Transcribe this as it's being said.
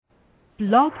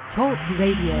Blog Talk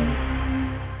Radio.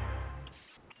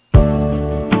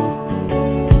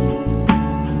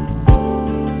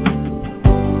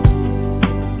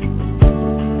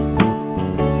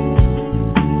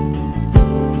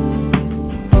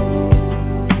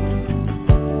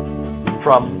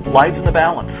 From Lives in the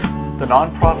Balance, the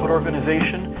nonprofit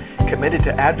organization committed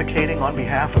to advocating on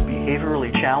behalf of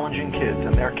behaviorally challenging kids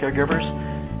and their caregivers,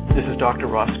 this is Dr.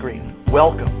 Ross Green.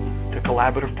 Welcome to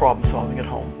Collaborative Problem Solving at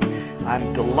Home.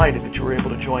 I'm delighted that you were able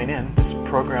to join in. This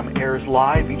program airs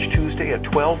live each Tuesday at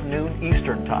 12 noon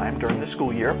Eastern Time during the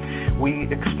school year. We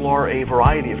explore a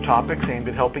variety of topics aimed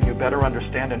at helping you better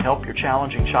understand and help your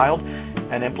challenging child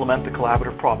and implement the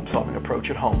collaborative problem solving approach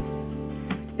at home.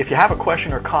 If you have a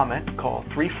question or comment, call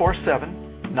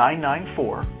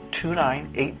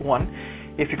 347-994-2981.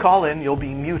 If you call in, you'll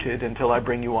be muted until I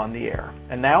bring you on the air.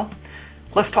 And now,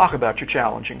 let's talk about your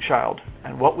challenging child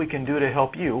and what we can do to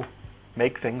help you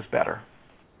make things better.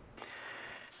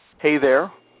 Hey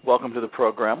there. Welcome to the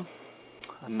program.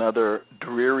 Another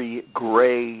dreary,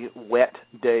 gray, wet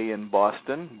day in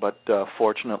Boston, but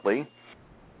fortunately,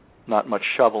 not much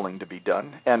shoveling to be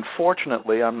done. And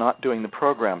fortunately, I'm not doing the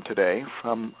program today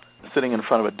from sitting in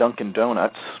front of a Dunkin'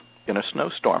 Donuts in a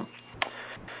snowstorm.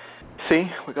 See,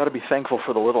 we've got to be thankful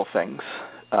for the little things.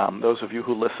 Those of you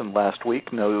who listened last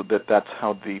week know that that's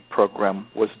how the program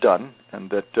was done, and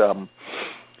that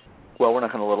we're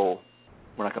not going to let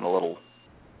a little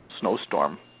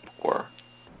snowstorm or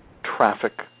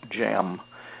traffic jam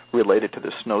related to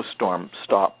the snowstorm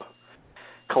stop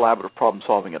collaborative problem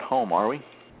solving at home, are we?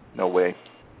 No way.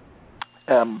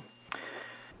 I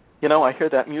hear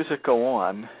that music go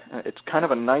on. It's kind of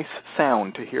a nice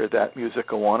sound to hear that music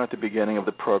go on at the beginning of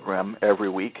the program every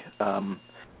week. I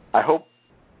hope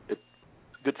it's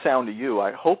good sound to you.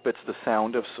 I hope it's the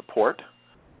sound of support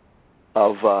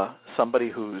of somebody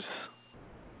who's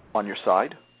on your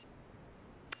side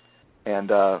and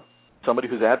somebody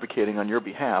who's advocating on your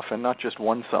behalf, and not just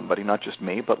one somebody, not just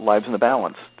me, but Lives in the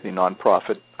Balance, the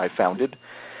nonprofit I founded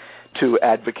to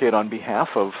advocate on behalf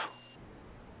of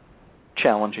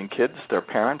challenging kids, their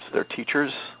parents, their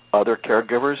teachers, other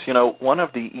caregivers. One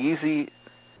of the easy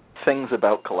things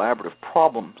about collaborative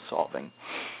problem solving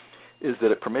is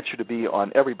that it permits you to be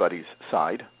on everybody's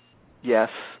side. Yes,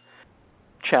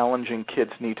 challenging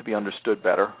kids need to be understood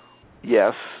better.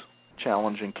 Yes,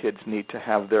 challenging kids need to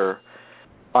have their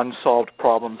unsolved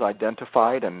problems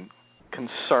identified and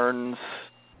concerns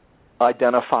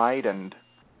identified and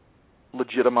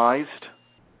legitimized.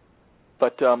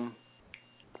 But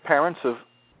parents of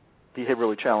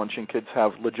behaviorally challenging kids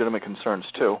have legitimate concerns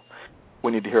too.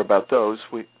 We need to hear about those.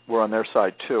 We're on their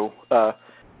side too.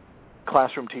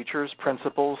 Classroom teachers,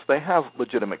 principals, they have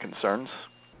legitimate concerns.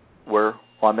 We're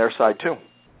on their side too.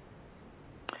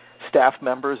 Staff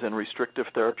members in restrictive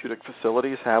therapeutic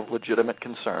facilities have legitimate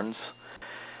concerns.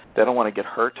 They don't want to get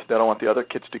hurt. They don't want the other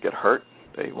kids to get hurt.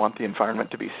 They want the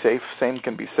environment to be safe. Same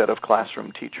can be said of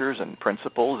classroom teachers and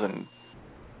principals and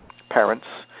parents.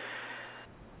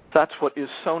 That's what is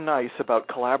so nice about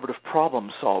collaborative problem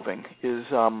solving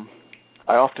is I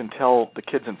often tell the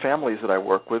kids and families that I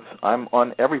work with, I'm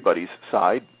on everybody's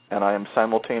side, and I am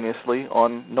simultaneously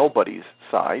on nobody's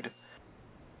side.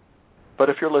 But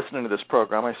if you're listening to this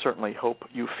program, I certainly hope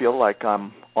you feel like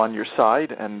I'm on your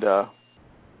side and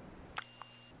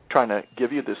trying to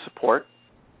give you the support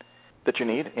that you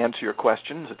need, answer your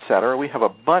questions, etc. We have a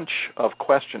bunch of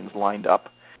questions lined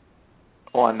up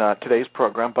on today's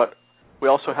program, but we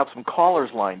also have some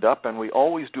callers lined up, and we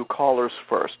always do callers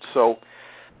first. So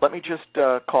let me just,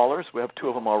 callers, we have two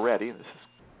of them already. This is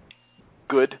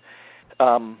good.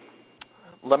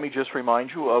 Let me just remind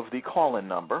you of the call-in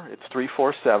number. It's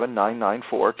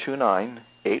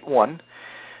 347-994-2981.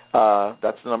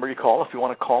 That's the number you call if you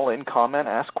want to call in, comment,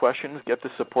 ask questions, get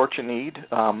the support you need.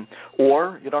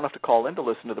 Or you don't have to call in to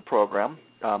listen to the program,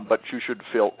 but you should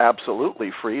feel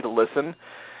absolutely free to listen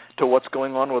to what's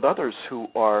going on with others who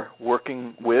are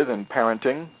working with and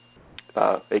parenting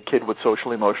a kid with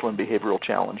social, emotional, and behavioral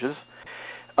challenges.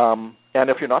 And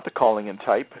if you're not the calling in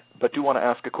type, but do want to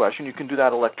ask a question, you can do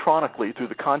that electronically through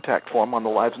the contact form on the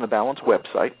Lives in the Balance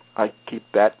website. I keep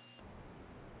that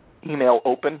email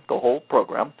open the whole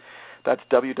program. That's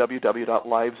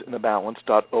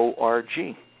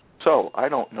www.livesinthebalance.org. So I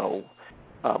don't know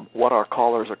what our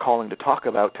callers are calling to talk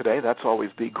about today. That's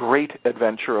always the great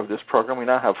adventure of this program. We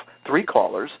now have 3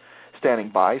 callers standing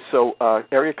by. So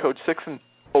area code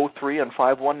 603 and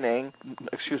 519.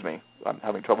 Excuse me, I'm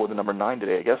having trouble with the number 9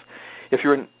 today, I guess. If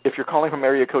you're calling from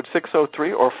area code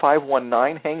 603 or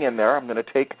 519, hang in there. I'm going to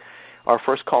take our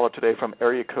first caller today from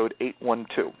area code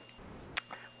 812.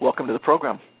 Welcome to the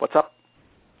program. What's up?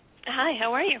 Hi,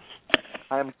 how are you?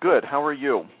 I'm good. How are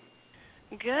you?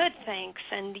 Good, thanks.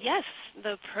 And yes,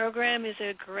 the program is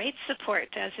a great support,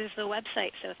 as is the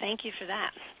website, so thank you for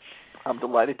that. I'm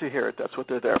delighted to hear it. That's what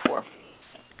they're there for.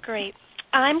 Great.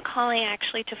 I'm calling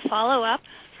actually to follow up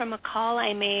from a call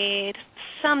I made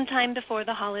sometime before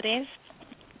the holidays.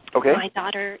 Okay. My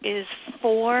daughter is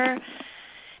 4,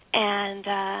 and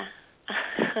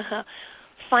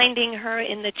finding her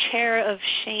in the chair of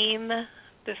shame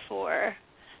before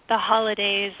the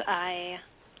holidays, I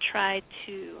tried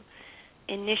to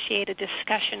initiate a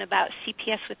discussion about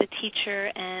CPS with the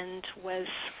teacher and was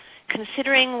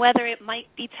considering whether it might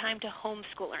be time to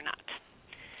homeschool or not.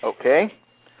 Okay.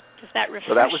 Does that refresh?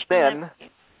 So that was then.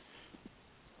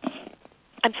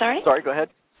 I'm sorry? Sorry, go ahead.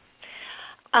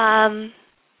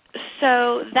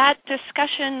 So that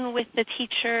discussion with the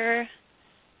teacher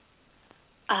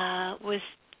was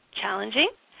challenging,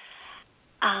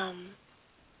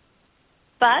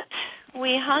 but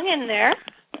we hung in there,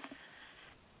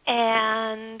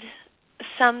 and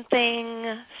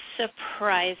something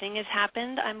surprising has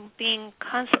happened. I'm being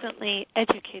constantly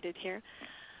educated here.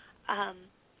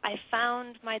 I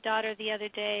found my daughter the other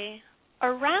day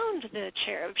around the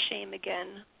chair of shame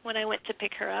again when I went to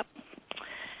pick her up.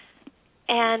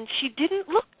 And she didn't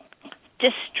look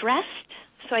distressed,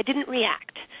 so I didn't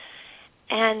react.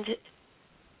 And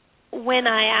when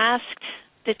I asked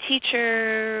the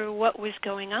teacher what was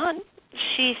going on,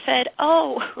 she said,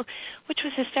 which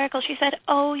was hysterical, she said,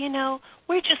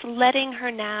 we're just letting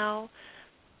her now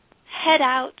head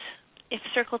out if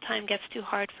circle time gets too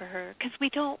hard for her because we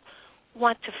don't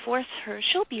want to force her.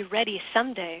 She'll be ready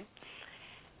someday.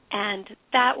 And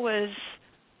that was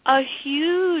a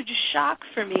huge shock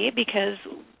for me because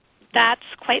that's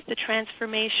quite the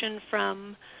transformation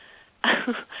from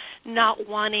not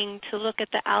wanting to look at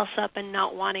the ALSUP and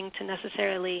not wanting to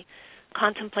necessarily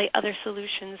contemplate other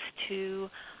solutions to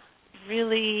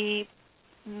really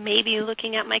maybe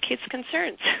looking at my kids'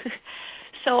 concerns.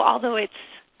 So although it's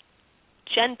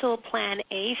gentle plan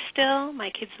A still,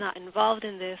 my kid's not involved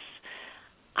in this,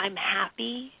 I'm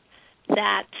happy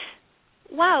that,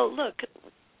 wow, look,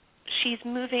 she's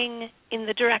moving in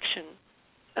the direction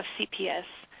of CPS,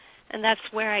 and that's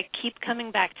where I keep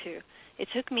coming back to. It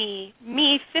took me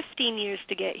 15 years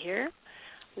to get here.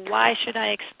 Why should I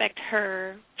expect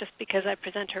her, just because I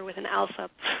present her with an ALSUP,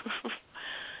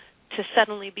 to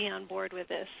suddenly be on board with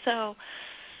this? So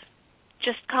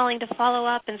just calling to follow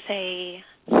up and say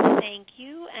thank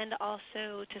you, and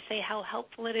also to say how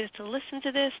helpful it is to listen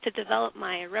to this, to develop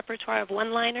my repertoire of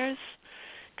one-liners.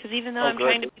 Because even though I'm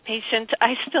trying to be patient,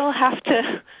 I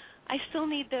still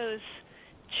need those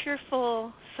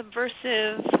cheerful,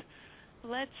 subversive,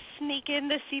 let's sneak in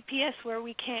the CPS where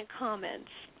we can't comment.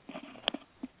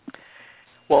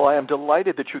 Well, I am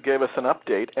delighted that you gave us an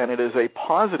update, and it is a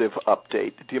positive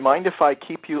update. Do you mind if I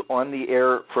keep you on the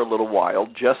air for a little while,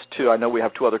 I know we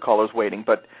have 2 other callers waiting,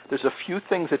 but there's a few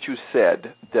things that you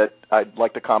said that I'd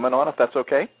like to comment on, if that's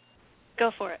okay?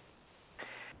 Go for it.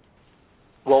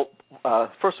 Well,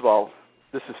 first of all,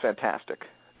 this is fantastic.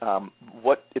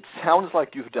 What it sounds like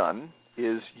you've done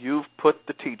is you've put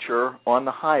the teacher on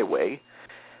the highway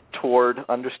toward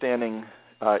understanding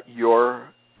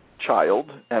your child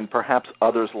and perhaps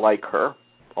others like her,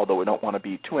 although we don't want to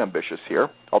be too ambitious here,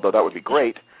 although that would be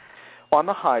great, on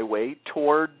the highway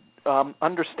toward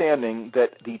understanding that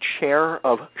the chair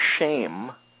of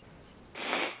shame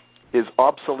is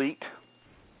obsolete,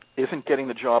 isn't getting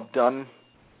the job done,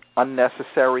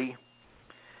 unnecessary.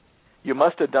 You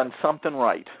must have done something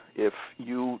right if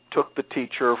you took the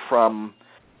teacher from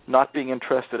not being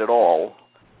interested at all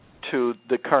to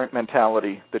the current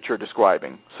mentality that you're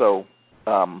describing. So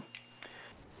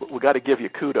we got to give you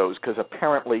kudos because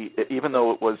apparently, even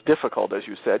though it was difficult, as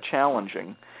you said,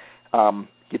 challenging,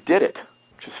 you did it,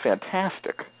 which is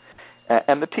fantastic.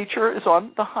 And the teacher is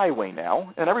on the highway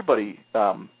now, and everybody,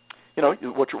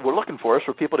 what we're looking for is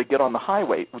for people to get on the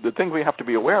highway. The thing we have to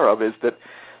be aware of is that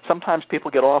sometimes people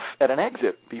get off at an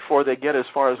exit before they get as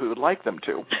far as we would like them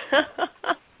to.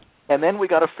 And then we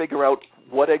got to figure out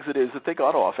what exit is that they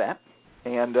got off at,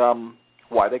 and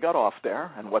why they got off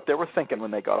there, and what they were thinking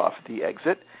when they got off at the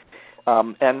exit.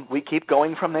 And we keep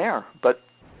going from there. But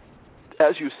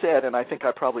as you said, and I think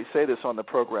I probably say this on the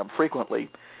program frequently,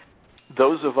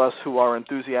 those of us who are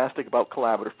enthusiastic about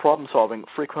collaborative problem solving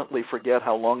frequently forget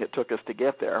how long it took us to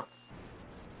get there.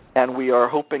 And we are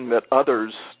hoping that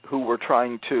others who were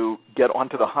trying to get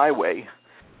onto the highway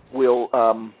will,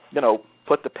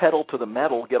 put the pedal to the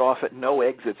metal, get off at no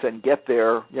exits, and get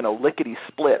there,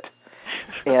 lickety-split.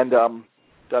 And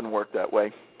doesn't work that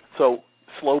way. So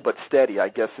slow but steady, I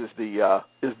guess, is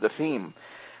the theme.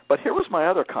 But here was my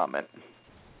other comment.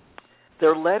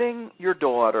 they're letting your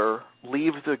daughter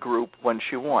leave the group when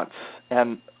she wants.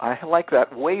 And I like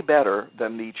that way better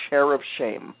than the chair of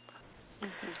shame.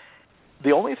 Mm-hmm.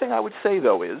 The only thing I would say,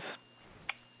 though, is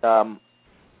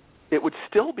it would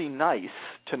still be nice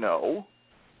to know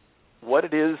what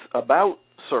it is about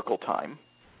circle time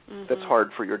that's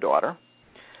hard for your daughter,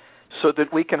 so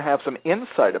that we can have some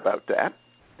insight about that.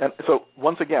 And so,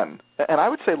 once again, and I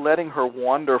would say letting her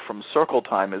wander from circle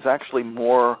time is actually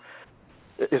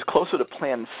is closer to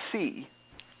Plan C.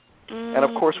 And,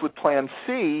 of course, with Plan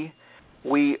C,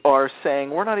 we are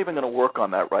saying we're not even going to work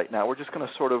on that right now. We're just going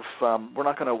to sort of, we're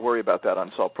not going to worry about that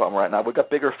unsolved problem right now. We've got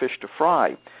bigger fish to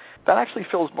fry. That actually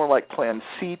feels more like Plan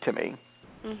C to me.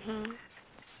 Mm-hmm.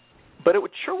 But it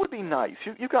sure would be nice.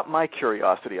 You've got my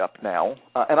curiosity up now,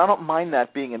 and I don't mind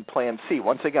that being in Plan C.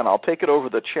 Once again, I'll take it over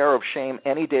the chair of shame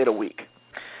any day of the week.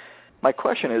 My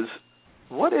question is,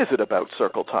 what is it about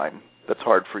circle time that's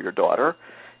hard for your daughter?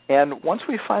 And once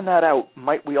we find that out,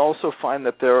 might we also find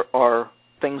that there are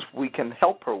things we can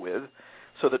help her with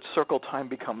so that circle time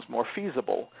becomes more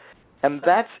feasible? And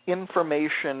that's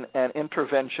information and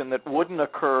intervention that wouldn't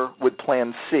occur with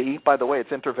Plan C. By the way,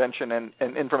 it's intervention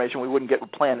and information we wouldn't get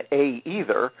with Plan A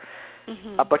either.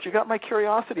 Mm-hmm. But you got my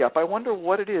curiosity up. I wonder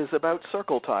what it is about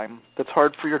circle time that's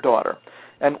hard for your daughter.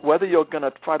 And whether you're going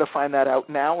to try to find that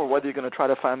out now or whether you're going to try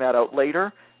to find that out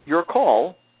later, your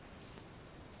call.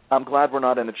 I'm glad we're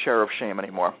not in a chair of shame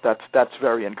anymore. That's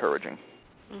very encouraging.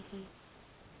 Mm-hmm.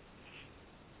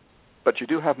 But you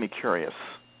do have me curious.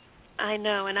 I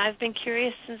know, and I've been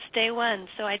curious since day one,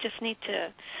 so I just need to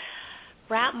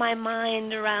wrap my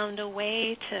mind around a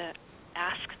way to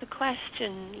ask the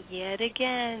question yet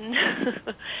again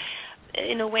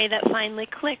in a way that finally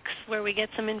clicks, where we get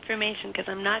some information, because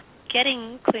I'm not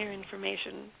getting clear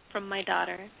information from my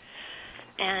daughter,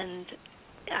 and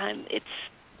it's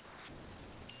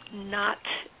not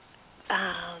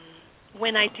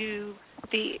when I do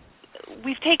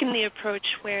we've taken the approach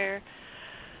where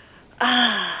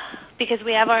because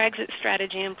we have our exit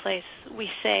strategy in place, we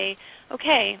say,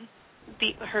 okay,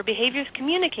 her behavior is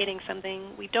communicating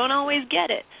something. We don't always get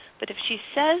it. But if she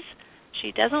says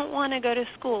she doesn't want to go to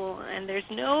school and there's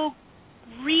no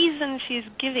reason she's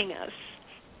giving us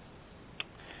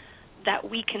that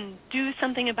we can do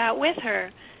something about with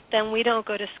her, then we don't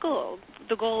go to school.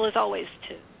 The goal is always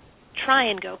to try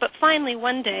and go. But finally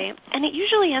one day, and it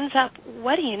usually ends up,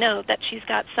 what do you know, that she's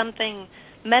got something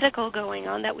medical going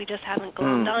on that we just haven't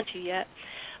glommed onto yet.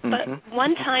 But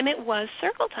one time it was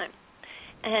circle time.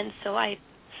 And so I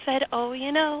said,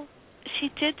 she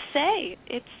did say,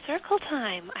 it's circle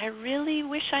time. I really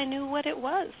wish I knew what it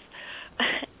was.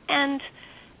 And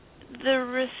the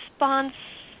response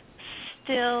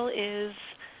still is,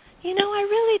 I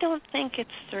really don't think it's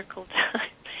circle time.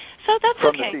 So that's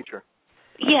From okay. the teacher.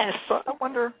 Yes. So I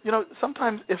wonder,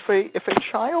 sometimes if a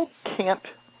child can't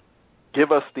give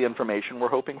us the information we're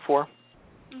hoping for,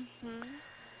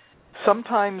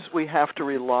 sometimes we have to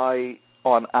rely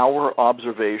on our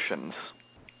observations.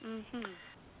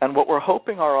 And what we're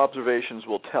hoping our observations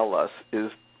will tell us is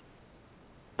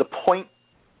the point,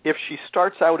 if she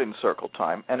starts out in circle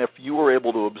time, and if you were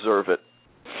able to observe it,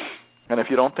 and if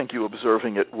you don't think you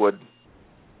observing it would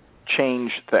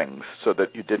change things so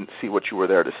that you didn't see what you were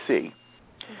there to see,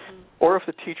 or if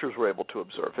the teachers were able to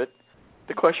observe it,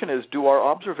 the question is, do our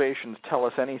observations tell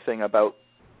us anything about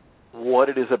what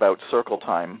it is about circle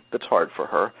time that's hard for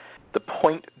her, the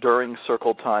point during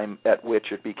circle time at which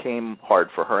it became hard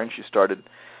for her and she started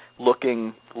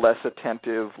looking less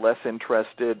attentive, less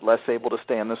interested, less able to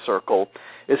stay in the circle?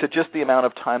 Is it just the amount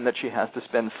of time that she has to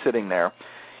spend sitting there?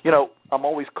 I'm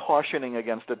always cautioning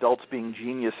against adults being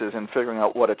geniuses in figuring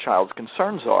out what a child's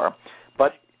concerns are,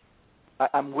 but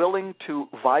I'm willing to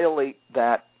violate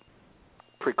that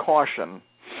precaution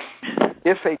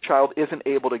if a child isn't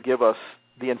able to give us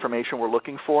the information we're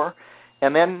looking for,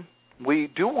 and then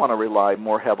we do want to rely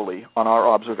more heavily on our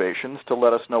observations to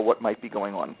let us know what might be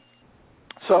going on.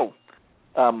 So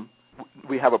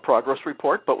we have a progress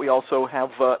report, but we also have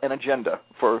an agenda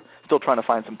for still trying to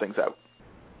find some things out.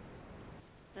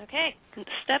 Okay.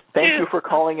 Step 2. Thank you for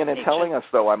calling in and telling us,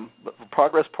 though.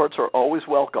 Progress reports are always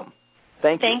welcome.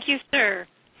 Thank you. Thank you, sir.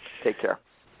 Take care.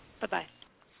 Bye-bye.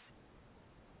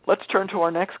 Let's turn to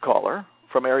our next caller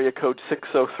from area code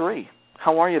 603.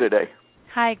 How are you today?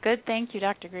 Hi, good. Thank you,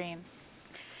 Dr. Green.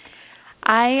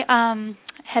 I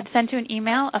had sent you an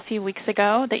email a few weeks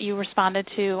ago that you responded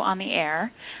to on the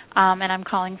air, and I'm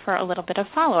calling for a little bit of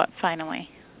follow-up finally.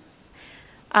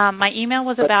 My email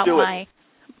was about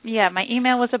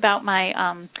my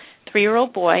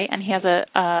 3-year-old boy, and he has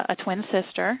a twin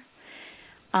sister,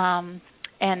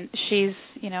 and she's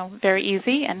very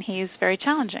easy, and he's very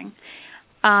challenging.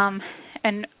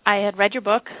 And I had read your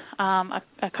book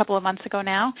a couple of months ago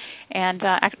now, and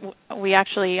we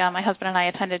actually, my husband and I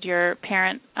attended your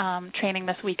parent training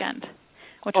this weekend,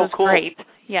 which was cool. great.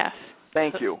 Yes.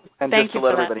 Thank you. And just to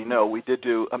let everybody know, we did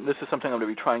do, this is something I'm going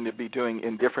to be trying to be doing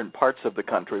in different parts of the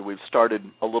country. We've started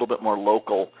a little bit more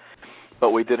local,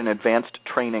 but we did an advanced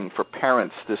training for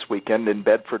parents this weekend in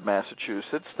Bedford,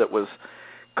 Massachusetts that was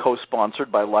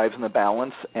co-sponsored by Lives in the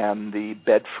Balance and the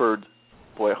Bedford,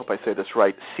 I hope I say this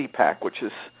right, CPAC, which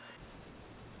is,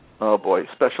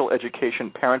 Special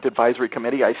Education Parent Advisory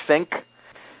Committee, I think.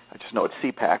 I just know it's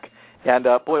CPAC. And,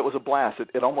 it was a blast.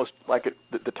 It almost,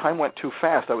 the time went too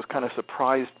fast. I was kind of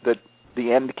surprised that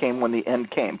the end came when the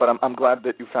end came. But I'm glad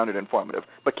that you found it informative.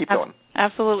 But keep going.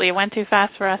 Absolutely. It went too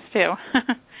fast for us, too.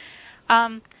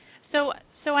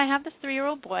 So I have this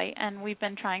 3-year-old boy, and we've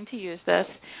been trying to use this,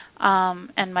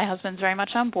 and my husband's very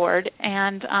much on board.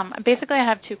 And basically I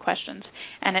have 2 questions,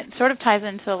 and it sort of ties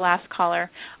into the last caller.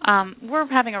 We're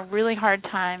having a really hard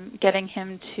time getting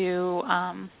him to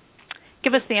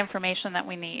give us the information that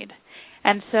we need.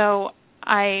 And so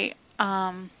I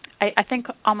think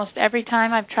almost every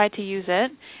time I've tried to use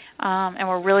it, and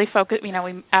we're really focused,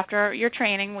 after your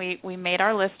training, we made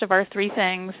our list of our 3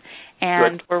 things,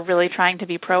 and Good. we're really trying to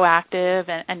be proactive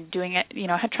and doing it,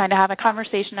 trying to have a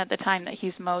conversation at the time that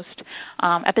he's most,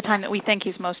 at the time that we think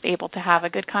he's most able to have a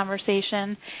good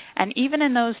conversation. And even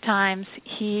in those times,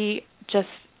 he just,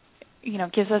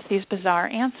 gives us these bizarre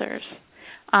answers.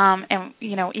 And,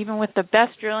 even with the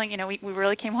best drilling, we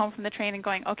really came home from the training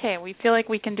going, okay, we feel like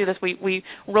we can do this. We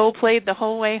role-played the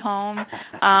whole way home,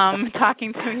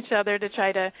 talking to each other to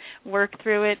try to work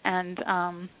through it,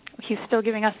 and he's still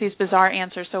giving us these bizarre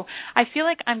answers. So I feel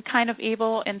like I'm kind of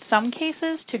able, in some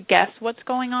cases, to guess what's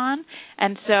going on.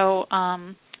 And so,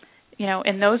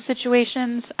 in those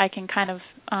situations, I can kind of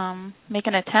make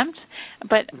an attempt.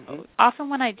 But often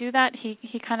when I do that,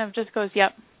 he kind of just goes,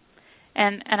 yep.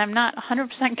 And I'm not 100%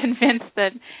 convinced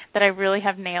that I really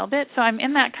have nailed it. So I'm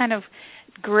in that kind of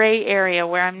gray area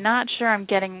where I'm not sure I'm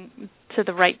getting to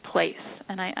the right place,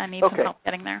 and I need some help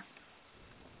getting there.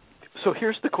 So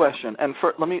here's the question, and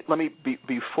let me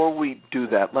before we do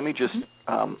that, let me just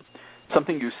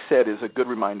something you said is a good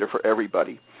reminder for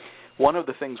everybody. One of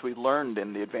the things we learned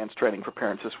in the advanced training for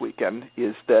parents this weekend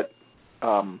is that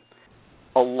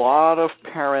a lot of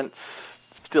parents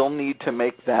still need to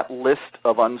make that list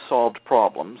of unsolved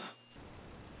problems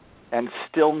and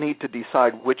still need to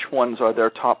decide which ones are their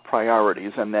top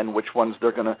priorities, and then which ones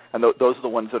they're going to, and those are the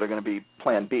ones that are going to be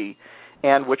Plan B,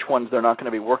 and which ones they're not going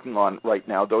to be working on right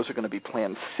now. Those are going to be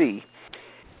Plan C.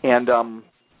 And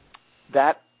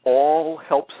that all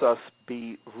helps us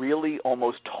be really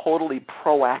almost totally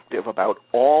proactive about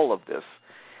all of this,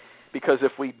 because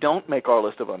if we don't make our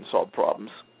list of unsolved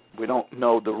problems, we don't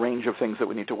know the range of things that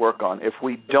we need to work on. If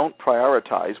we don't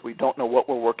prioritize, we don't know what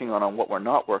we're working on and what we're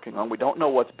not working on. We don't know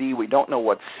what's B, we don't know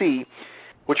what's C,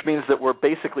 which means that we're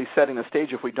basically setting the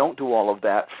stage, if we don't do all of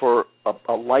that, for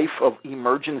a life of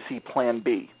emergency Plan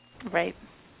B. Right.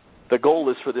 The goal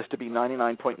is for this to be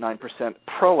 99.9%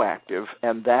 proactive,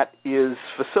 and that is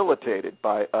facilitated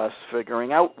by us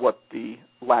figuring out what the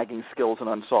lagging skills and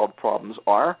unsolved problems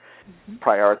are,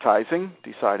 prioritizing,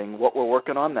 deciding what we're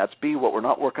working on, that's B, what we're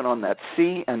not working on, that's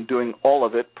C, and doing all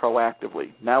of it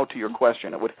proactively. Now to your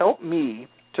question, it would help me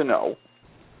to know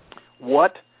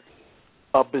what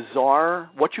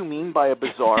you mean by a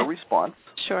bizarre response.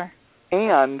 Sure.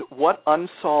 And what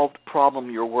unsolved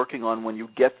problem you're working on when you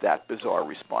get that bizarre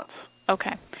response.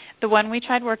 Okay. The one we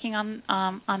tried working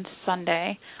on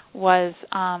Sunday was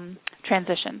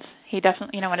transitions. He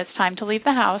definitely, when it's time to leave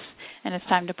the house and it's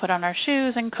time to put on our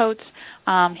shoes and coats,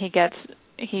 he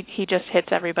just hits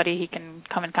everybody he can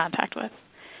come in contact with.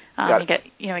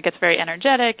 He gets very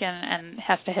energetic and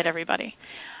has to hit everybody.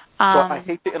 Well, I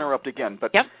hate to interrupt again,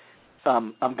 but yep.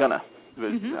 I'm gonna.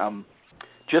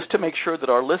 Just to make sure that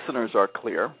our listeners are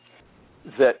clear,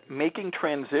 that making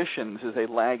transitions is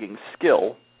a lagging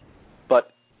skill,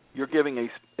 but you're giving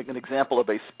an example of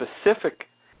a specific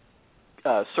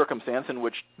circumstance in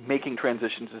which making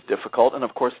transitions is difficult, and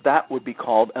of course that would be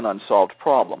called an unsolved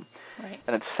problem. Right.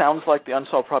 And it sounds like the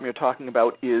unsolved problem you're talking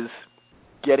about is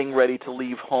getting ready to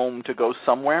leave home to go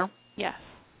somewhere? Yes.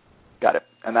 Got it.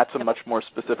 And that's a much more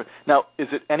specific. Now, is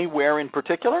it anywhere in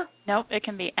particular? Nope, it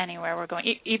can be anywhere we're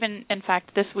going. Even, in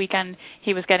fact, this weekend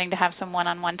he was getting to have some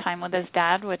one-on-one time with his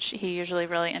dad, which he usually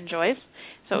really enjoys.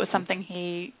 So it was something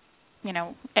he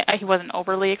wasn't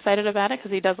overly excited about it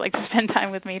because he does like to spend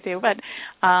time with me too. But,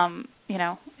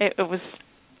 it was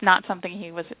not something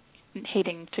he was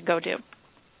hating to go do.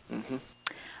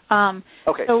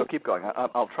 Okay, so keep going.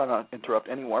 I'll try not to interrupt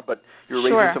anymore, but you're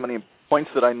raising so many points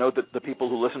that I know that the people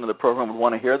who listen to the program would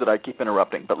want to hear that I keep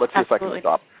interrupting, but let's see Absolutely. if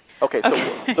I can stop. Okay,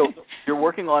 so you're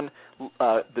working on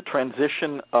the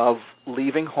transition of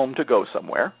leaving home to go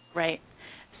somewhere. Right.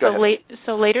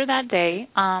 So later that day,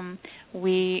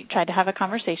 we tried to have a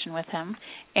conversation with him,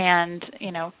 and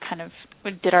kind of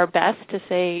did our best to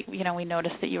say, we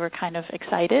noticed that you were kind of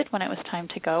excited when it was time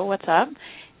to go. What's up?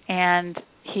 And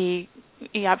he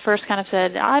at first kind of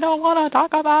said, I don't want to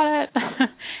talk about it.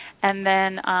 And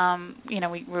then,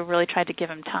 we really tried to give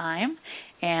him time,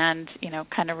 and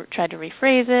kind of tried to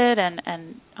rephrase it,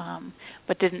 and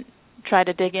but didn't try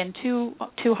to dig in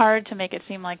too hard to make it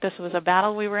seem like this was a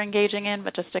battle we were engaging in,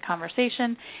 but just a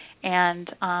conversation. And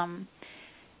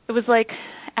it was like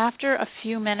after a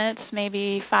few minutes,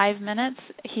 maybe 5 minutes,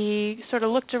 he sort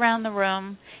of looked around the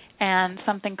room and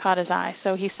something caught his eye.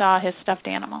 So he saw his stuffed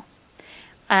animal.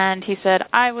 And he said,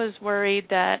 I was worried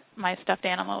that my stuffed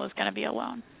animal was going to be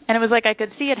alone. And it was like I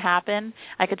could see it happen.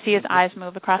 I could see his eyes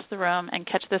move across the room and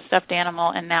catch this stuffed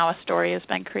animal, and now a story has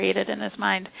been created in his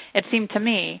mind. It seemed to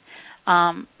me,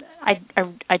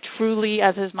 I truly,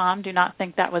 as his mom, do not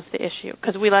think that was the issue,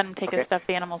 because we let him take his stuffed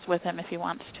animals with him if he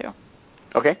wants to.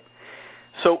 Okay.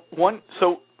 So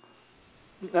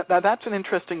that's an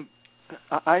interesting.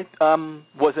 I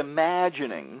was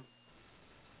imagining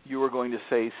you were going to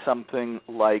say something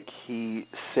like he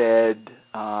said,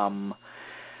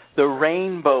 the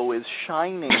rainbow is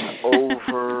shining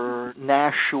over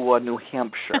Nashua, New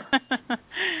Hampshire.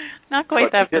 Not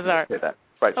quite that bizarre. Say that.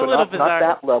 Right, so not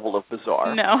that level of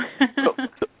bizarre. No.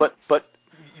 but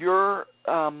your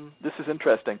this is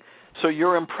interesting. So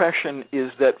your impression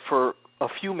is that for a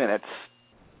few minutes,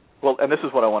 well, and this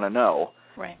is what I want to know.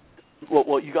 Right.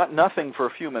 Well, you got nothing for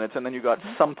a few minutes, and then you got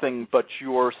something, but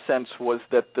your sense was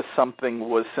that the something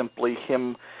was simply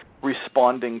him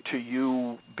responding to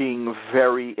you being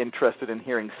very interested in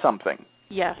hearing something.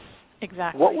 Yes,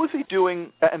 exactly. What was he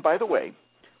doing? And by the way,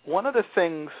 one of the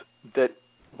things that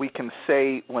we can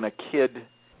say when a kid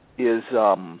is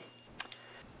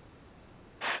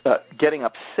getting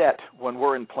upset when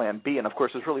we're in Plan B, and of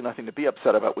course there's really nothing to be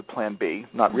upset about with Plan B,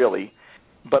 not really,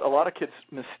 but a lot of kids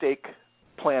mistake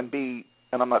Plan B,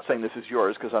 and I'm not saying this is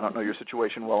yours because I don't know your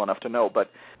situation well enough to know, but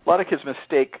a lot of kids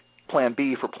mistake Plan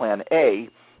B for Plan A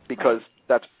because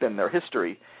that's been their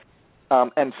history.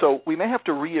 And so we may have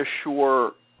to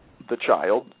reassure the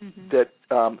child that,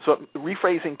 so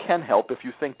rephrasing can help if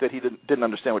you think that he didn't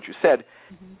understand what you said,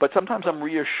 but sometimes I'm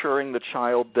reassuring the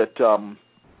child that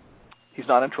he's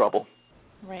not in trouble.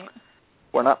 Right.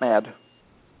 We're not mad.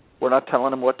 We're not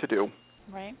telling him what to do.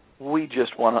 Right. We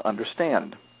just want to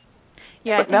understand.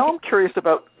 Yeah. But now I'm curious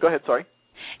about, go ahead, sorry.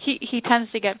 He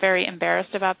tends to get very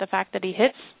embarrassed about the fact that he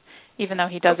hits, even though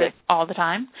he does it all the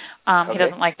time. He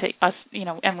doesn't like to,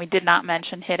 and we did not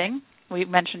mention hitting. We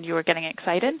mentioned you were getting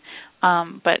excited,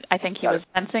 but I think he was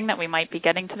sensing that we might be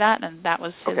getting to that, and that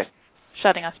was his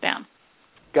shutting us down.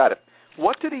 Got it.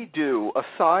 What did he do,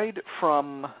 aside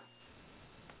from,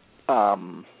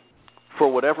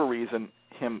 for whatever reason,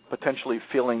 him potentially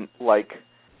feeling like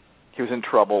he was in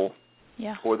trouble,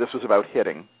 or this was about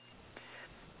hitting?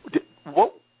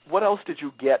 What else did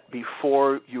you get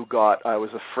before you got, I was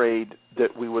afraid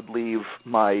that we would leave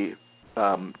my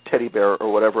teddy bear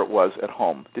or whatever it was at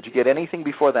home? Did you get anything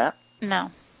before that? No.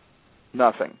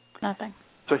 Nothing.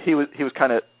 So he was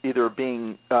kind of either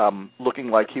being looking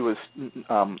like he was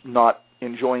not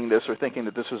enjoying this or thinking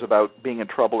that this was about being in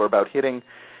trouble or about hitting,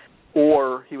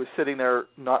 or he was sitting there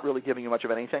not really giving you much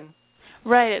of anything?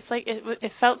 Right. It's like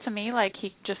it felt to me like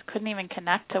he just couldn't even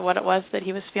connect to what it was that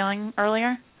he was feeling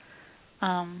earlier.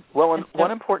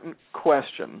 One important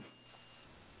question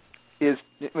is,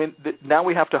 now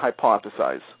we have to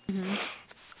hypothesize.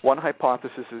 One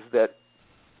hypothesis is that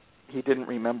he didn't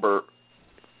remember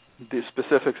the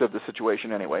specifics of the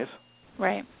situation anyways.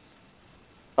 Right.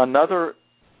 Another,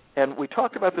 and we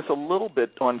talked about this a little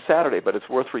bit on Saturday, but it's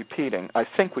worth repeating. I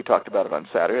think we talked about it on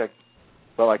Saturday.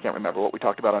 I can't remember what we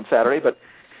talked about on Saturday, but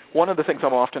one of the things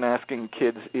I'm often asking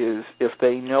kids is if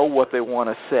they know what they want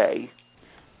to say,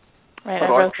 but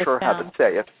aren't sure how to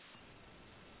say it,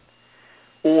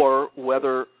 or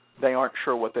whether they aren't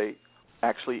sure what they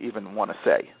actually even want to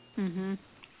say. In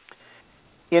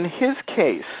his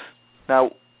case,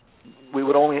 now we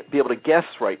would only be able to guess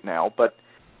right now, but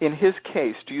in his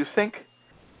case, do you think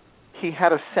he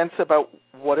had a sense about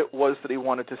what it was that he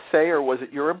wanted to say, or was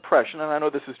it your impression, and I know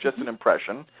this is just an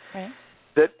impression,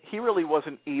 that he really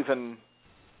wasn't even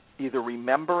either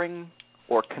remembering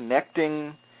or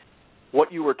connecting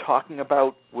what you were talking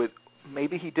about with,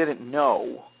 maybe he didn't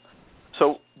know.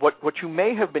 So what you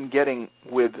may have been getting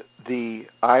with the,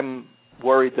 I'm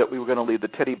worried that we were going to leave the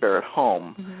teddy bear at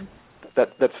home,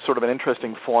 that's sort of an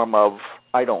interesting form of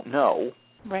I don't know.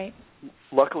 Right.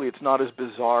 Luckily, it's not as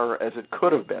bizarre as it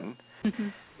could have been. Mm-hmm.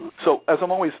 So, as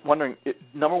I'm always wondering,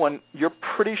 number one, you're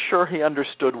pretty sure he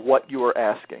understood what you were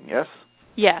asking, yes?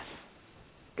 Yes.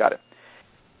 Got it.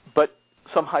 But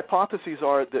some hypotheses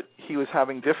are that he was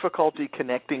having difficulty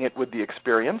connecting it with the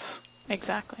experience.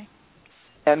 Exactly.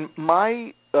 And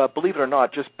my, believe it or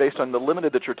not, just based on the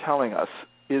limited that you're telling us,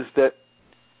 is that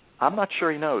I'm not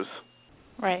sure he knows.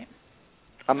 Right.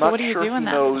 I'm so not what do you sure do in he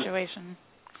that knows. situation?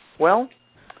 Well,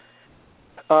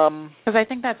 because I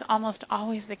think that's almost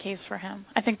always the case for him.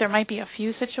 I think there might be a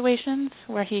few situations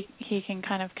where he can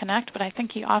kind of connect, but I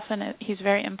think he's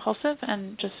very impulsive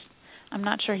and just I'm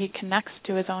not sure he connects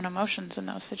to his own emotions in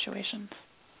those situations.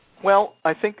 Well,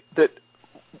 I think that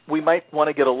we might want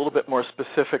to get a little bit more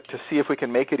specific to see if we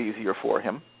can make it easier for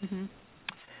him. Mm-hmm.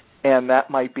 And that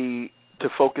might be to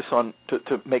focus on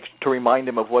to remind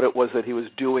him of what it was that he was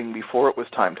doing before it was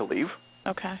time to leave.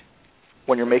 Okay.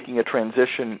 When you're making a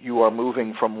transition, you are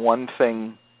moving from one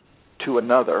thing to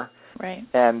another. Right.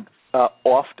 And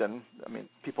often, I mean,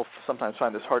 people sometimes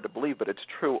find this hard to believe, but it's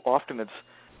true. Often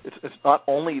it's not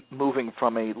only moving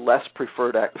from a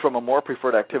more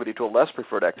preferred activity to a less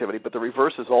preferred activity, but the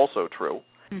reverse is also true.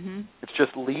 Mm-hmm. It's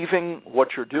just leaving what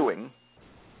you're doing.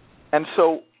 And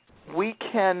so we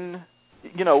can,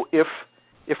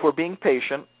 if we're being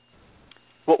patient,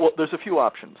 well, there's a few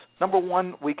options. Number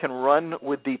one, we can run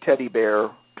with the teddy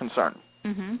bear concern.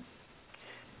 Mm-hmm.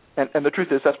 And the truth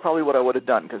is, that's probably what I would have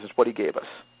done because it's what he gave us.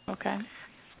 Okay.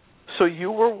 So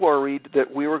you were worried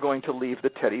that we were going to leave the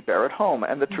teddy bear at home,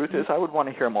 and the truth is, I would want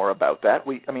to hear more about that.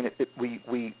 We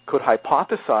could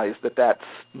hypothesize that that's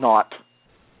not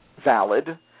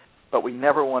valid, but we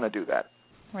never want to do that.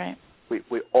 Right.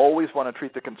 We always want to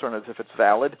treat the concern as if it's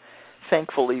valid.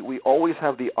 Thankfully, we always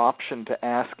have the option to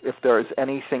ask if there is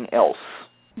anything else.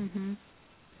 Mm-hmm.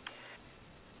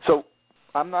 So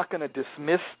I'm not going to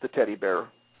dismiss the teddy bear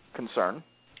concern,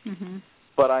 mm-hmm.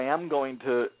 but I am going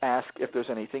to ask if there's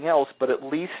anything else, but at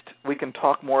least we can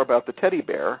talk more about the teddy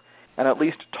bear, and at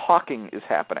least talking is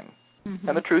happening. Mm-hmm.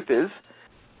 And the truth is,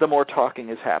 the more talking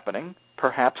is happening,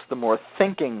 perhaps the more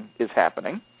thinking is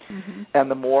happening, mm-hmm. and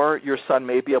the more your son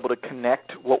may be able to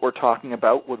connect what we're talking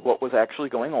about with what was actually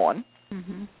going on.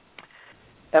 Mm-hmm.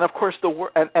 And, of course,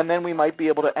 and then we might be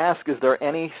able to ask, is there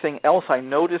anything else? I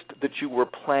noticed that you were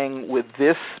playing with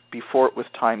this before it was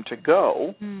time to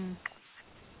go. Mm.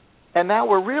 And now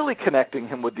we're really connecting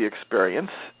him with the experience.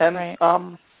 And right.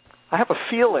 I have a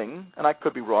feeling, and I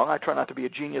could be wrong, I try not to be a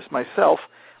genius myself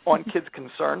on kids'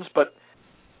 concerns, but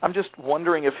I'm just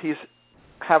wondering if he's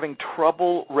having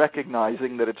trouble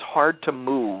recognizing that it's hard to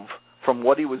move from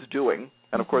what he was doing.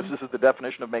 And, of course, this is the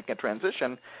definition of making a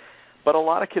transition. But a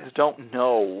lot of kids don't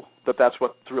know that that's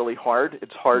what's really hard.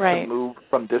 It's hard right. to move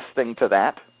from this thing to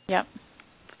that. Yep.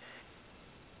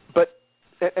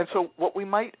 And so what we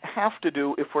might have to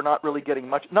do if we're not really getting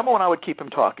much, number one, I would keep him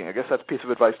talking. I guess that's piece of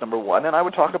advice number one. And I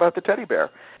would talk about the teddy bear.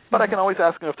 But mm-hmm. I can always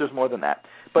ask him if there's more than that.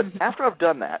 But mm-hmm. after I've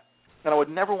done that, and I would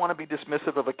never want to be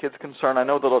dismissive of a kid's concern. I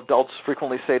know that adults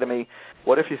frequently say to me,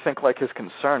 what if you think like his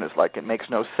concern is like it makes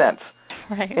no sense?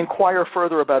 Right. Inquire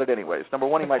further about it anyways. Number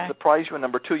one, he might surprise you, and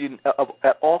number two,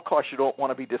 at all costs, you don't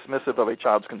want to be dismissive of a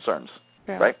child's concerns,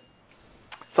 right?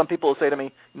 Some people will say to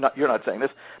me, you're not saying this,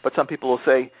 but some people will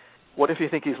say, what if you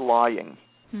think he's lying?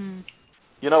 Mm.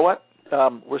 You know what?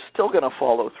 We're still going to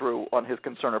follow through on his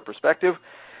concern or perspective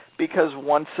because,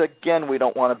 once again, we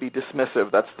don't want to be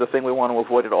dismissive. That's the thing we want to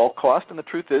avoid at all costs, and the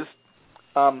truth is,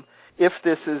 if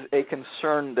this is a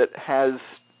concern that has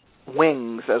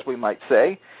wings, as we might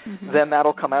say, mm-hmm. then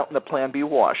that'll come out in the Plan B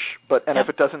wash. If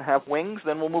it doesn't have wings,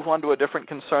 then we'll move on to a different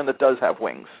concern that does have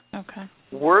wings. Okay.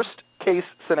 Worst case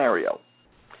scenario,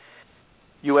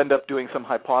 you end up doing some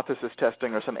hypothesis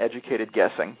testing or some educated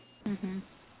guessing. Mm-hmm.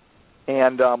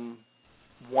 And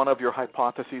one of your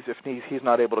hypotheses, if he's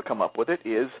not able to come up with it,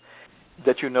 is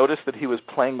that you noticed that he was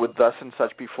playing with thus and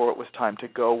such before it was time to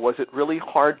go. Was it really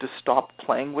hard to stop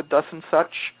playing with thus and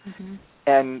such mm-hmm.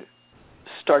 and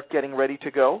start getting ready to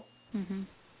go? Mm-hmm.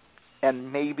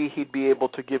 And maybe he'd be able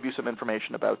to give you some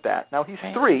information about that. Now, he's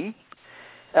 3,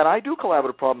 and I do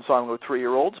collaborative problem solving with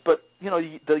 3-year-olds, but,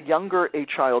 the younger a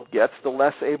child gets, the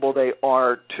less able they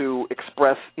are to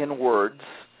express in words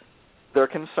their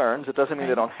concerns. It doesn't mean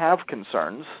they don't have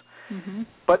concerns. Mm-hmm.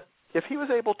 But if he was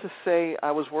able to say,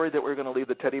 I was worried that we were going to leave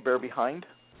the teddy bear behind,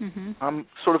 mm-hmm. I'm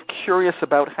sort of curious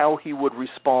about how he would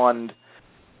respond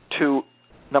to,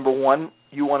 number one,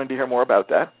 you wanted to hear more about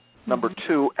that. Number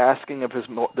 2, asking if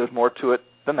there's more to it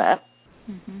than that.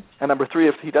 Mm-hmm. And number 3,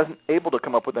 if he doesn't able to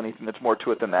come up with anything that's more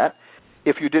to it than that,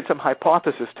 if you did some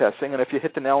hypothesis testing, and if you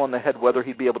hit the nail on the head, whether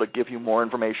he'd be able to give you more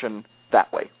information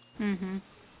that way. Mm-hmm.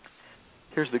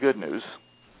 Here's the good news.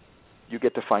 You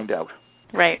get to find out.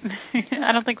 Right.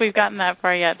 I don't think we've gotten that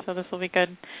far yet, so this will be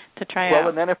good to try out. Well,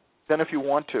 and then if you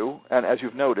want to, and as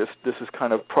you've noticed, this is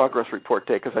kind of progress report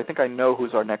day, because I think I know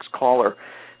who's our next caller,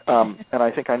 and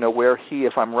I think I know where he,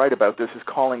 if I'm right about this, is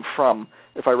calling from,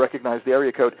 if I recognize the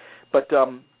area code. But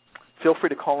feel free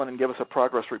to call in and give us a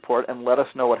progress report and let us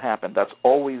know what happened. That's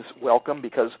always welcome,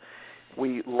 because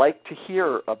we like to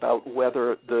hear about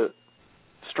whether the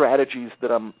strategies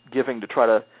that I'm giving to try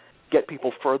to get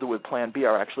people further with Plan B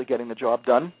are actually getting the job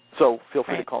done. So feel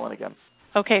free to call in again.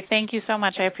 Okay, thank you so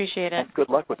much. I appreciate it. And good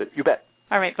luck with it. You bet.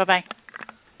 All right, bye-bye.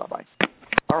 Bye-bye.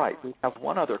 All right, we have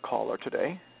one other caller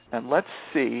today, and let's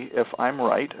see if I'm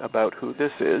right about who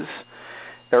this is.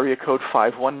 Area code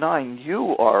 519,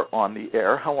 you are on the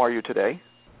air. How are you today?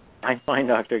 I'm fine,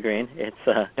 Dr. Green. It's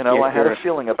I had a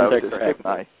feeling about this, didn't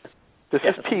I? This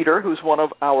is Peter, who's one of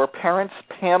our parents'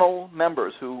 panel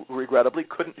members who regrettably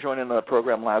couldn't join in the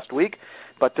program last week,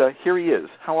 but here he is.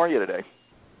 How are you today?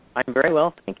 I'm very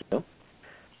well, thank you.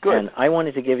 Good. And I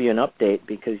wanted to give you an update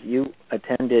because you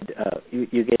attended,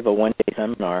 you gave a one-day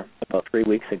seminar about 3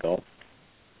 weeks ago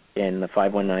in the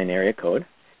 519 area code,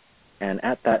 and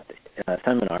at that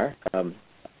seminar,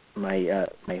 my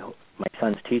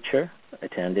son's teacher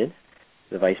attended,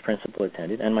 the vice principal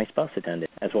attended, and my spouse attended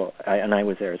as well, and I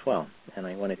was there as well. And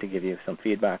I wanted to give you some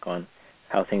feedback on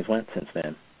how things went since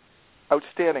then.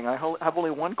 Outstanding. I have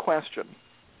only one question.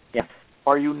 Yes.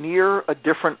 Are you near a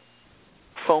different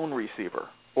phone receiver,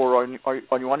 or are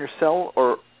you on your cell,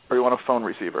 or are you on a phone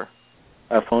receiver?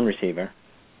 A phone receiver.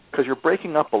 Because you're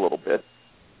breaking up a little bit.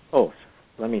 Oh,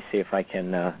 let me see if I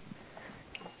can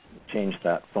change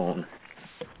that phone.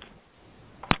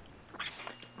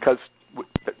 Because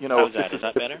how's that? Is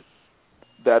that better?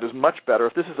 That is much better.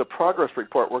 If this is a progress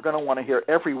report, we're going to want to hear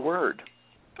every word.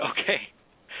 Okay.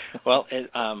 Well,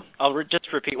 I'll just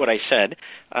repeat what I said.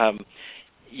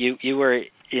 You were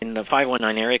in the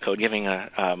 519 area code giving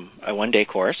a one-day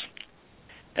course,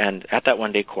 and at that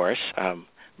one-day course,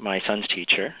 my son's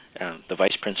teacher, the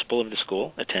vice principal of the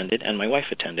school, attended, and my wife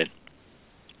attended.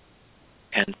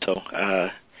 And so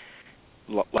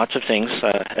lots of things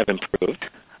have improved.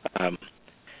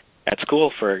 At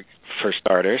school, for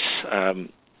starters,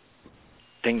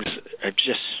 things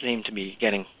just seem to be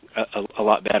getting a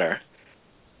lot better.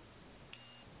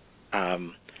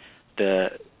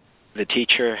 The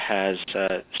teacher has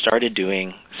started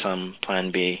doing some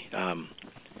Plan B,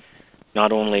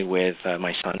 not only with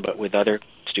my son, but with other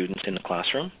students in the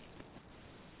classroom.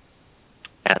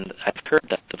 And I've heard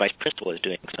that the vice principal is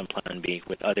doing some Plan B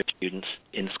with other students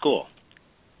in school.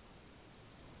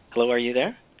 Hello, are you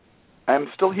there? I'm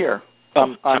still here.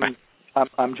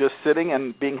 I'm just sitting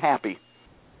and being happy.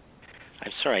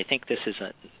 I'm sorry. I think this is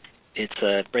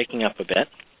it's breaking up a bit.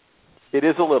 It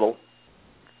is a little.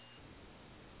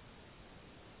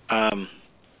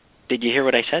 Did you hear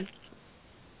what I said?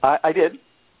 I did.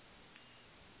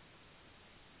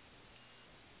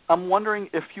 I'm wondering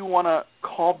if you want to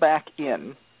call back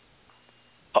in.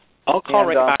 I'll call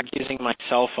right back using my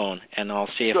cell phone, and I'll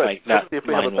see if Let's see if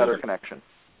we have a better connection.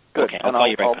 Good. Okay, I'll call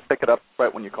you right back. I'll pick it up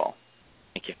right when you call.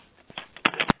 Thank you.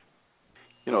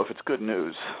 If it's good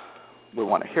news, we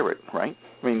want to hear it, right?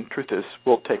 I mean, truth is,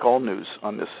 we'll take all news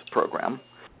on this program.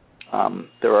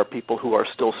 There are people who are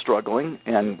still struggling,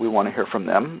 and we want to hear from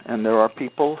them. And there are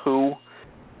people who,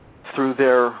 through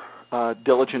their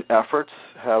diligent efforts,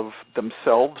 have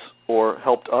themselves or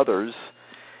helped others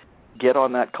get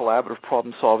on that collaborative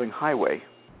problem-solving highway.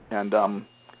 And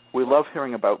we love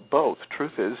hearing about both.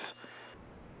 Truth is,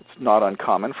 it's not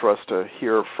uncommon for us to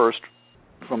hear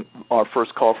from our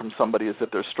first call from somebody is that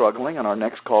they're struggling, and our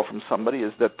next call from somebody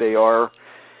is that they are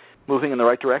moving in the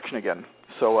right direction again.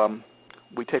 So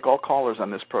we take all callers on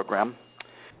this program.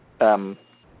 I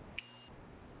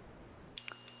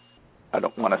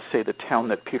don't want to say the town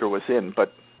that Peter was in,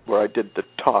 but where I did the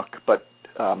talk, but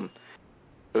it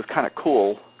was kind of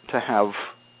cool to have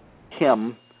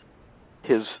him,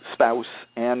 his spouse,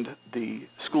 and the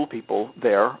school people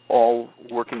there all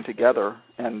working together.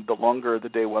 And the longer the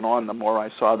day went on, the more I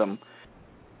saw them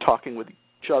talking with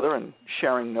each other and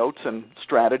sharing notes and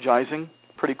strategizing.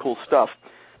 Pretty cool stuff.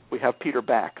 We have Peter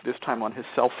back, this time on his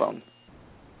cell phone.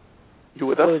 You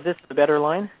with us? So is this the better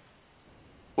line?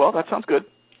 Well, that sounds good.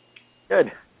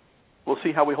 Good. We'll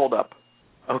see how we hold up.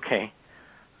 Okay.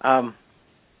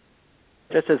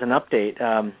 Just as an update,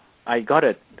 I got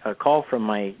a call from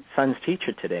my son's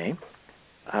teacher today,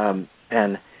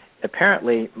 and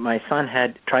apparently my son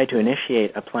had tried to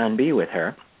initiate a Plan B with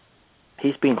her.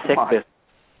 He's been sick this,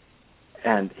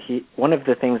 and one of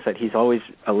the things that he's always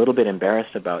a little bit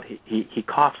embarrassed about, he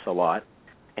coughs a lot,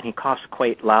 and he coughs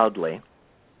quite loudly.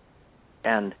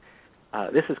 And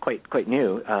this is quite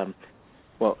new.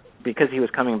 Well, because he was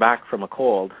coming back from a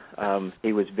cold,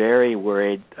 he was very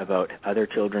worried about other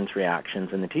children's reactions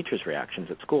and the teacher's reactions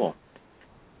at school.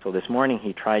 So this morning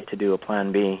he tried to do a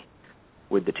Plan B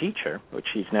with the teacher, which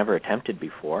he's never attempted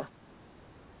before.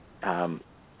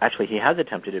 Actually, he has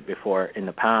attempted it before in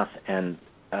the past, and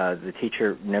the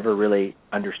teacher never really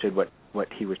understood what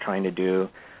he was trying to do.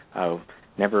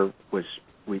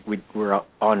 We were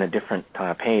on a different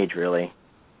page, really,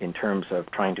 in terms of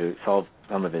trying to solve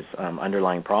some of his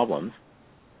underlying problems.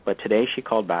 But today she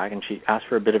called back and she asked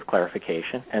for a bit of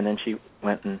clarification, and then she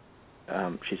went and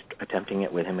she's attempting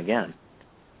it with him again.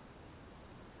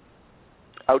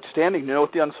 Outstanding. You know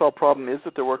what the unsolved problem is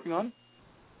that they're working on?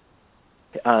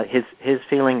 His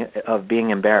feeling of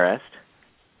being embarrassed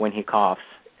when he coughs,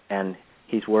 and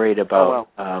he's worried about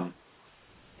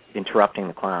interrupting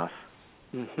the class.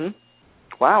 Mm-hmm.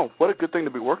 Wow, what a good thing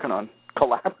to be working on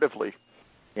collaboratively.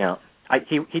 Yeah.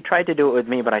 He tried to do it with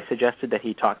me, but I suggested that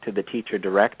he talk to the teacher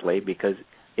directly because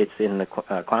it's in the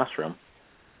classroom.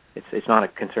 It's not a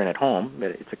concern at home,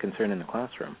 but it's a concern in the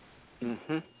classroom.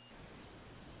 Mm-hmm.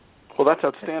 Well, that's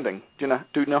outstanding. Do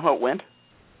you know how it went?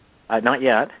 Not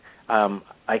yet.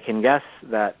 I can guess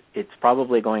that it's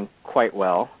probably going quite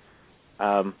well.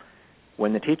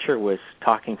 When the teacher was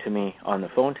talking to me on the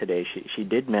phone today, she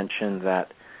did mention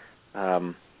that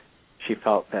she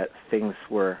felt that things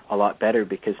were a lot better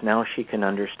because now she can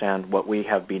understand what we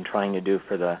have been trying to do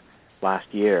for the last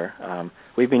year.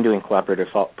 We've been doing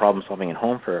collaborative problem solving at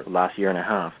home for the last year and a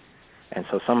half, and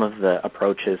so some of the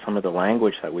approaches, some of the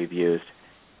language that we've used,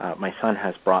 my son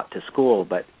has brought to school,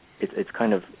 but it's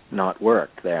kind of not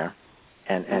worked there,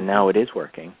 and now it is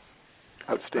working.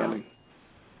 Outstanding.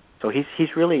 So he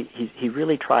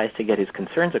really tries to get his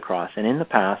concerns across, and in the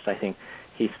past, I think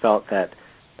he's felt that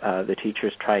the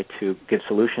teachers try to give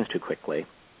solutions too quickly,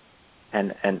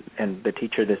 and the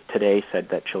teacher today said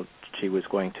that she was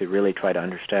going to really try to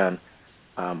understand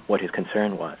what his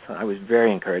concern was. I was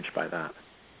very encouraged by that.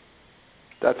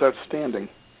 That's outstanding.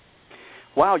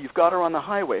 Wow, you've got her on the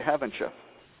highway, haven't you?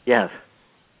 Yes.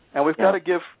 And we've got to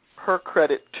give her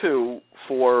credit, too,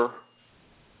 for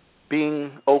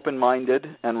being open-minded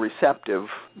and receptive.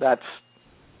 That's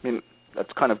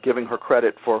kind of giving her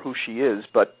credit for who she is,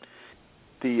 but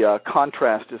the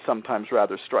contrast is sometimes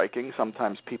rather striking.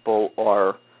 Sometimes people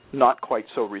are not quite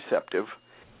so receptive.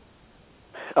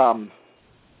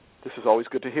 This is always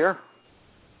good to hear.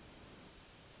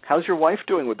 How's your wife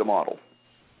doing with the model?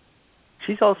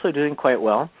 She's also doing quite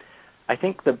well. I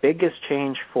think the biggest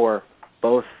change for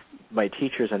both my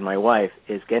teachers and my wife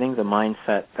is getting the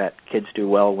mindset that kids do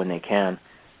well when they can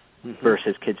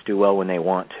versus kids do well when they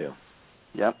want to.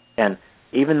 Yep. And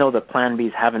even though the Plan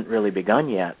Bs haven't really begun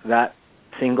yet, that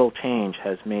single change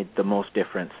has made the most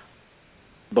difference,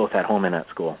 both at home and at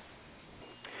school.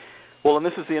 Well, and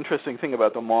this is the interesting thing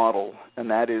about the model, and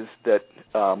that is that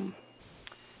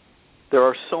there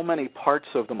are so many parts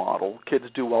of the model. Kids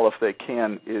do well if they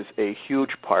can is a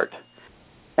huge part.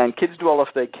 And kids do well if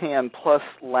they can plus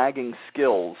lagging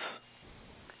skills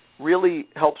really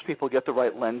helps people get the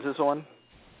right lenses on.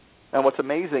 And what's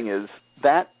amazing is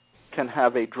that can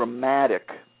have a dramatic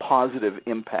positive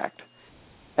impact.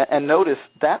 And notice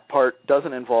that part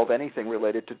doesn't involve anything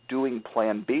related to doing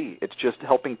Plan B. It's just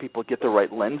helping people get the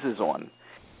right lenses on.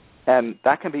 And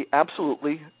that can be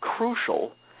absolutely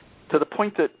crucial to the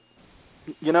point that,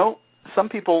 some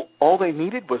people, all they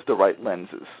needed was the right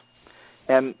lenses.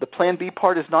 And the Plan B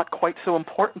part is not quite so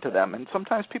important to them. And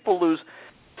sometimes people lose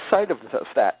sight of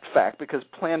that fact because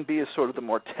Plan B is sort of the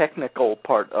more technical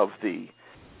part of the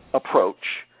approach.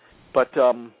 But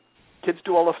kids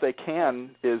do all if they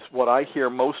can is what I hear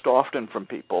most often from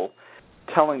people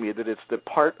telling me that it's the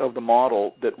part of the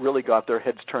model that really got their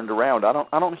heads turned around.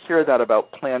 I don't hear that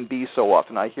about Plan B so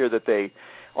often. I hear that they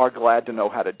are glad to know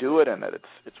how to do it and that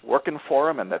it's working for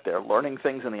them and that they're learning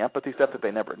things in the empathy stuff that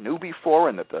they never knew before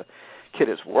and that the kid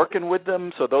is working with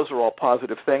them. So those are all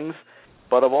positive things.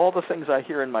 But of all the things I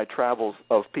hear in my travels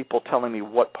of people telling me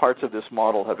what parts of this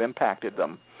model have impacted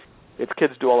them, it's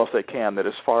kids do all if they can that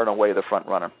is far and away the front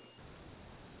runner.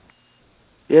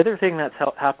 The other thing that's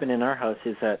happened in our house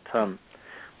is that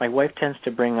my wife tends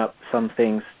to bring up some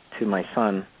things to my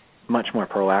son much more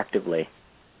proactively.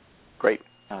 Great.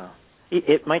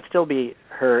 It might still be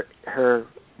her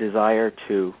desire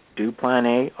to do Plan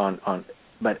A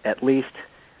but at least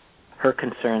her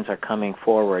concerns are coming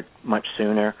forward much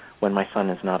sooner when my son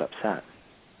is not upset.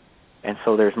 And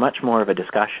so there's much more of a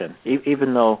discussion.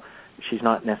 Even though she's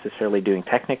not necessarily doing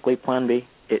technically Plan B,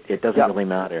 it doesn't really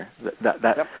matter.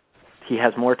 He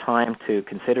has more time to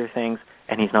consider things,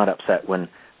 and he's not upset when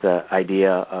the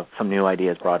idea of some new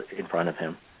idea is brought in front of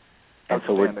him. And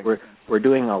so we're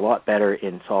doing a lot better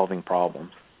in solving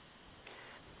problems.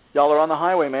 Y'all are on the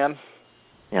highway, man.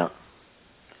 Yeah.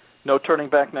 No turning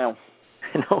back now.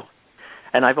 No.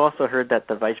 And I've also heard that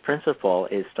the vice principal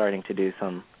is starting to do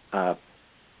some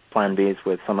Plan Bs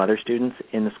with some other students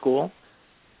in the school.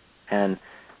 And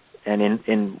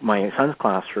in my son's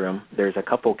classroom, there's a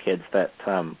couple kids that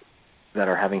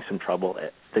are having some trouble.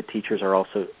 The teachers are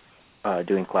also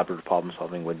doing collaborative problem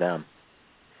solving with them.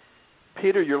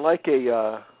 Peter, you're like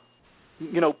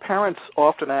parents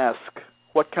often ask,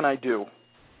 what can I do?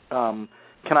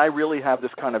 Can I really have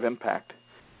this kind of impact?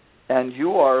 And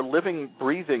you are living,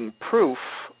 breathing proof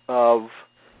of,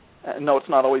 no, it's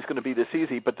not always going to be this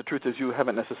easy, but the truth is you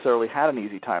haven't necessarily had an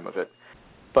easy time of it.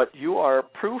 But you are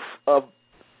proof of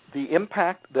the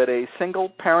impact that a single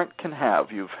parent can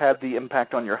have. You've had the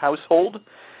impact on your household,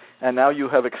 and now you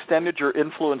have extended your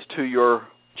influence to your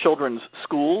children's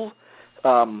school.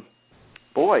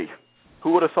 Boy,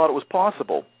 who would have thought it was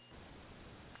possible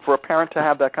for a parent to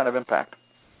have that kind of impact?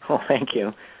 Oh, thank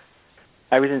you.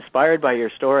 I was inspired by your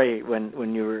story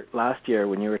when you were last year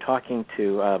when you were talking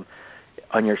to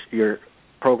on your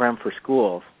program for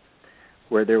schools,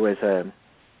 where there was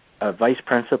a vice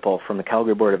principal from the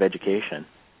Calgary Board of Education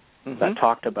that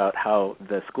talked about how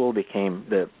the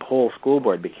whole school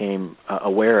board became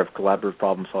aware of collaborative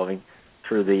problem solving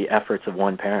through the efforts of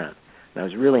one parent. And I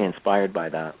was really inspired by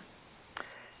that.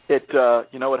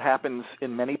 It happens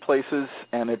in many places,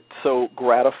 and it's so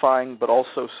gratifying, but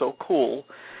also so cool.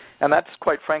 And that's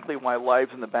quite frankly why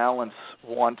Lives in the Balance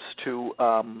wants to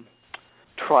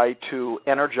try to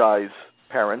energize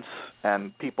parents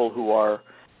and people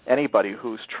anybody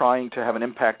who's trying to have an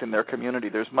impact in their community.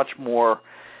 There's much more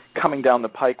coming down the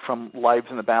pike from Lives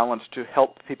in the Balance to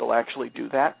help people actually do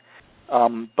that.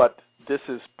 But this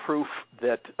is proof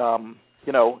that,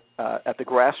 at the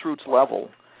grassroots level,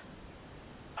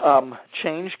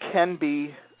 change can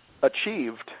be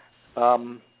achieved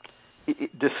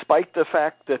despite the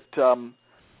fact that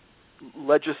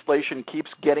legislation keeps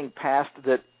getting passed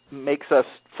that makes us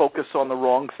focus on the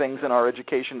wrong things in our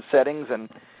education settings and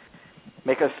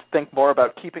make us think more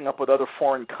about keeping up with other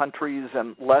foreign countries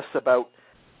and less about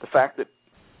the fact that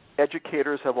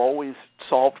educators have always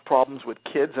solved problems with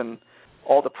kids, and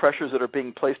all the pressures that are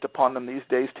being placed upon them these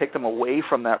days take them away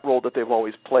from that role that they've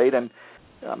always played and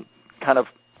kind of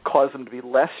cause them to be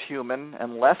less human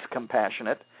and less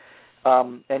compassionate.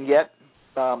 And yet,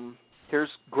 here's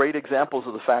great examples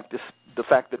of the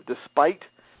fact that despite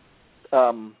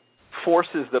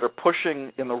forces that are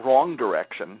pushing in the wrong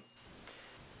direction,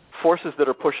 forces that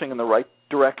are pushing in the right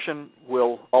direction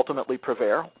will ultimately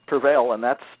prevail, and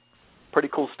that's pretty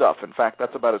cool stuff. In fact,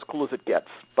 that's about as cool as it gets.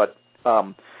 But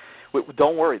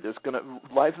don't worry,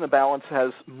 Lives in the Balance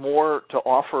has more to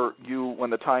offer you when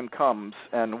the time comes,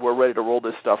 and we're ready to roll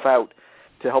this stuff out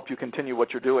to help you continue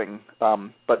what you're doing. But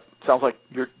it sounds like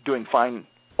you're doing fine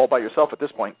all by yourself at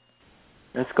this point.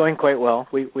 It's going quite well.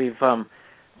 We've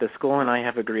the school and I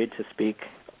have agreed to speak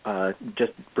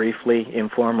just briefly,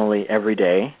 informally every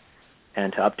day,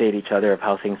 and to update each other of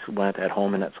how things went at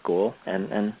home and at school.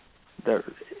 And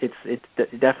it's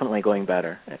definitely going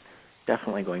better.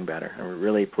 Definitely going better. And we're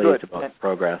really pleased about the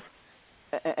progress.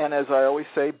 And as I always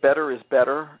say, better is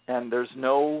better, and there's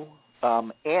no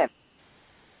end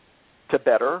to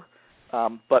better.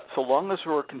 But so long as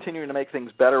we're continuing to make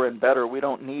things better and better, we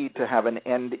don't need to have an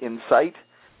end in sight.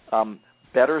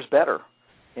 Better's better.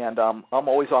 And I'm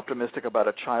always optimistic about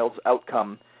a child's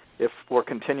outcome if we're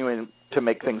continuing to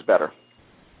make things better.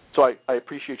 So I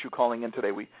appreciate you calling in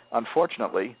today. We,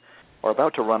 unfortunately, are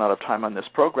about to run out of time on this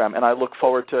program, and I look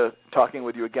forward to talking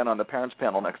with you again on the Parents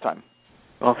Panel next time.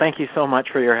 Well, thank you so much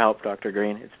for your help, Dr.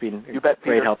 Green. It's been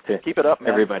great help to keep it up, man.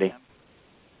 Everybody.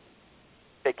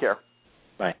 Take care.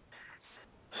 Bye.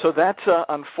 So that's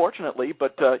unfortunately,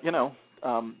 but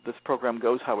this program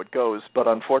goes how it goes. But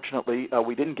unfortunately,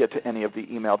 we didn't get to any of the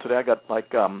email today. I got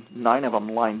 9 of them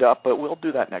lined up, but we'll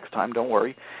do that next time. Don't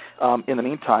worry. In the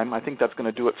meantime, I think that's going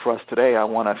to do it for us today. I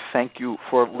want to thank you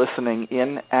for listening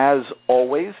in as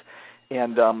always,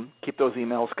 and keep those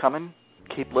emails coming.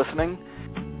 Keep listening.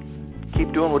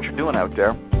 Keep doing what you're doing out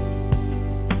there.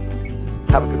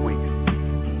 Have a good week.